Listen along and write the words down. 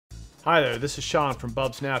Hi there, this is Sean from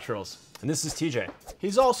Bubs Naturals. And this is TJ.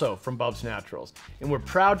 He's also from Bubs Naturals, and we're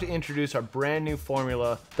proud to introduce our brand new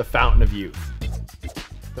formula, the Fountain of Youth.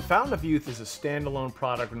 The Fountain of Youth is a standalone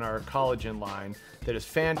product in our collagen line that is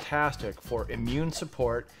fantastic for immune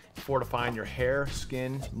support, fortifying your hair,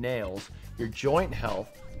 skin, nails, your joint health,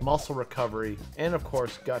 muscle recovery, and of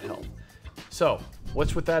course, gut health. So,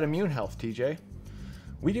 what's with that immune health, TJ?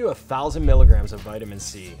 We do 1,000 milligrams of vitamin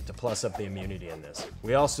C to plus up the immunity in this.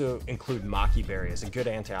 We also include maki berry as a good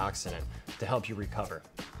antioxidant to help you recover.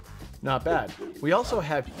 Not bad. We also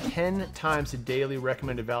have 10 times the daily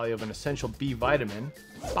recommended value of an essential B vitamin,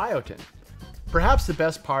 biotin. Perhaps the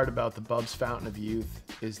best part about the Bubs Fountain of Youth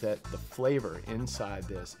is that the flavor inside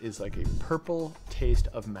this is like a purple taste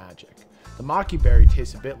of magic. The maki berry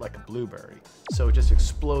tastes a bit like a blueberry, so it just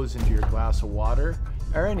explodes into your glass of water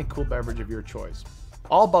or any cool beverage of your choice.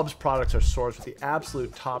 All Bubs products are sourced with the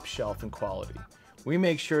absolute top shelf in quality. We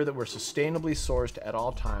make sure that we're sustainably sourced at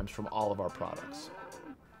all times from all of our products.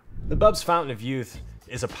 The Bubs Fountain of Youth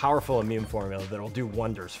is a powerful immune formula that will do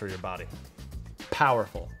wonders for your body.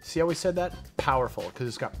 Powerful. See how we said that? Powerful, because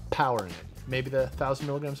it's got power in it. Maybe the 1,000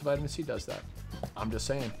 milligrams of vitamin C does that. I'm just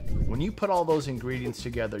saying. When you put all those ingredients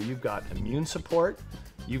together, you've got immune support,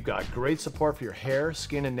 you've got great support for your hair,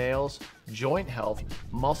 skin and nails, joint health,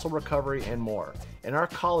 muscle recovery, and more. And our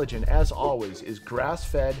collagen, as always, is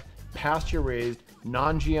grass-fed, pasture-raised,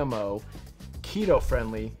 non-GMO,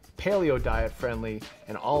 keto-friendly, paleo diet friendly,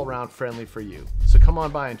 and all around friendly for you. So come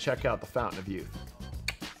on by and check out the Fountain of Youth.